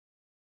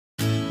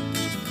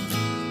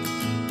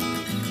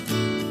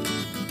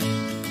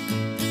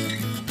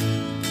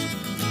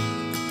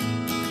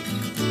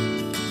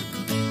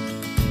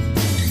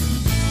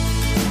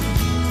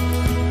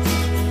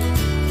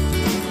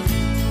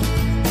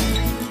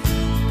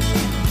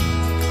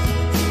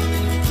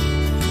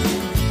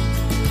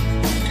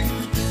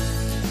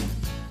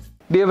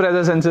Dear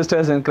brothers and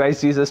sisters in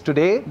Christ Jesus,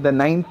 today, the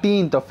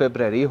 19th of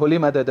February, Holy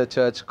Mother the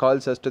Church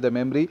calls us to the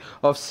memory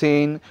of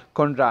Saint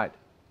Conrad.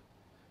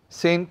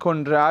 Saint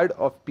Conrad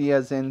of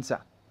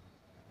Piacenza.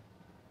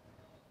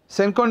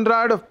 Saint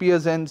Conrad of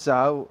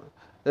Piacenza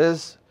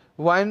is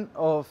one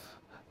of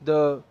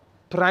the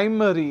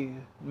primary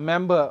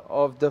member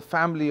of the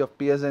family of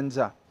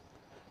Piacenza.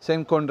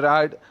 Saint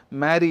Conrad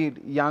married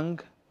young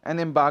and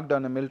embarked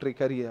on a military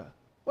career.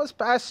 Was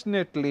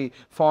passionately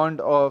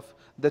fond of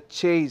the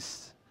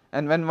chase,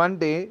 and when one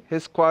day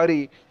his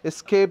quarry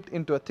escaped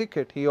into a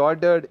thicket, he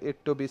ordered it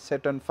to be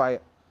set on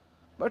fire.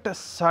 But a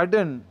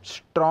sudden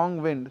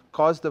strong wind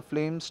caused the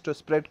flames to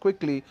spread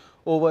quickly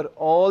over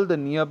all the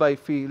nearby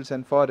fields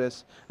and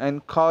forests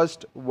and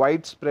caused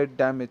widespread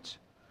damage.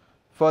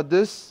 For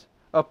this,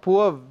 a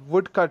poor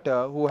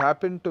woodcutter who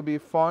happened to be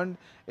found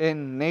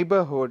in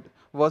neighborhood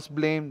was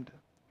blamed,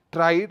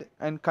 tried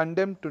and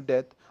condemned to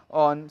death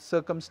on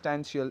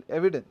circumstantial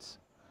evidence.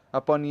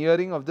 Upon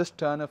hearing of this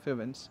turn of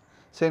events,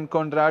 Saint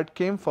Conrad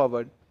came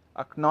forward,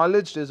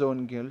 acknowledged his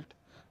own guilt,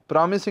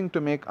 promising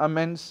to make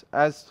amends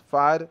as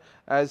far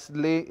as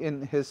lay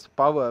in his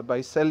power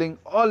by selling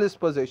all his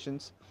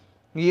possessions.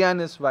 He and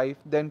his wife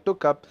then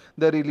took up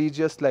the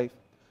religious life.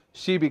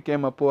 She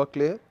became a poor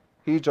clare.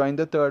 He joined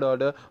the Third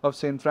Order of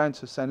St.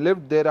 Francis and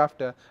lived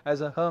thereafter as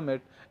a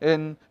hermit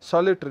in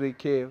solitary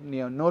cave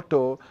near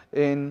Noto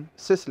in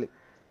Sicily.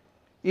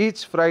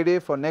 Each Friday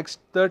for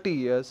next 30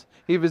 years,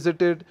 he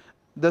visited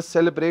the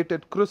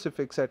celebrated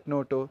crucifix at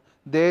Noto.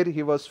 There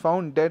he was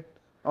found dead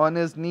on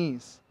his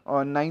knees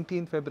on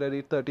 19 February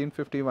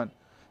 1351.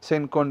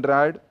 Saint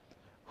Conrad,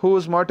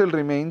 whose mortal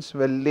remains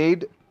were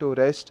laid to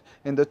rest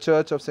in the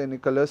church of St.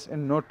 Nicholas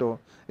in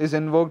Noto, is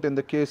invoked in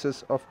the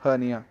cases of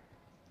hernia.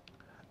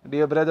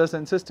 Dear brothers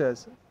and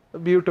sisters, a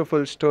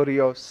beautiful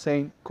story of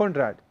Saint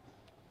Conrad.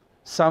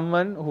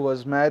 Someone who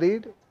was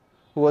married,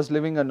 who was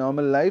living a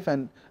normal life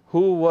and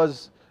who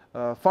was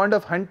fond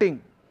of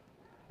hunting.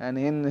 And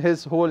in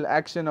his whole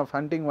action of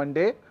hunting one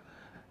day,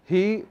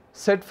 he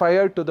set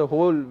fire to the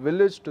whole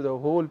village, to the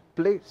whole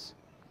place,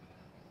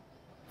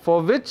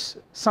 for which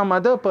some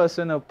other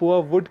person, a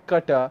poor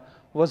woodcutter,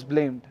 was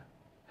blamed.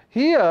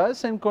 Here,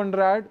 Saint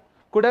Conrad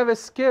could have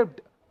escaped,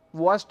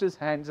 washed his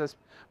hands as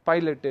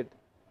Pilate did.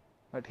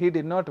 But he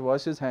did not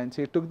wash his hands.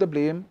 He took the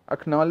blame,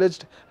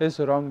 acknowledged his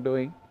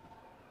wrongdoing,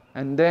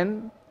 and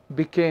then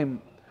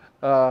became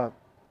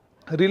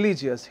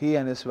religious, he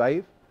and his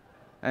wife,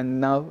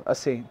 and now a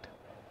saint.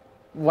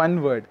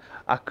 One word: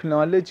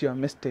 acknowledge your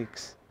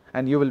mistakes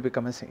and you will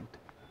become a saint.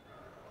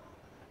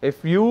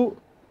 If you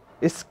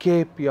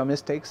escape your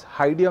mistakes,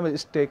 hide your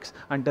mistakes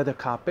under the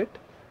carpet,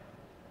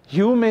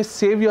 you may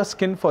save your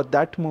skin for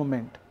that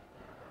moment.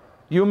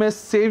 You may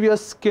save your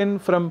skin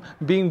from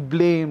being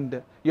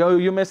blamed.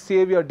 You may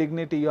save your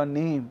dignity, your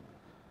name,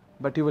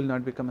 but you will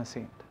not become a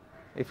saint.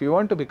 If you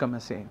want to become a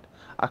saint,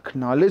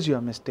 acknowledge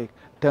your mistake,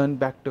 turn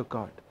back to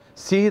God.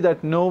 See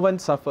that no one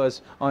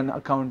suffers on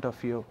account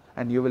of you,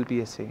 and you will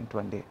be a saint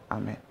one day.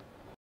 Amen.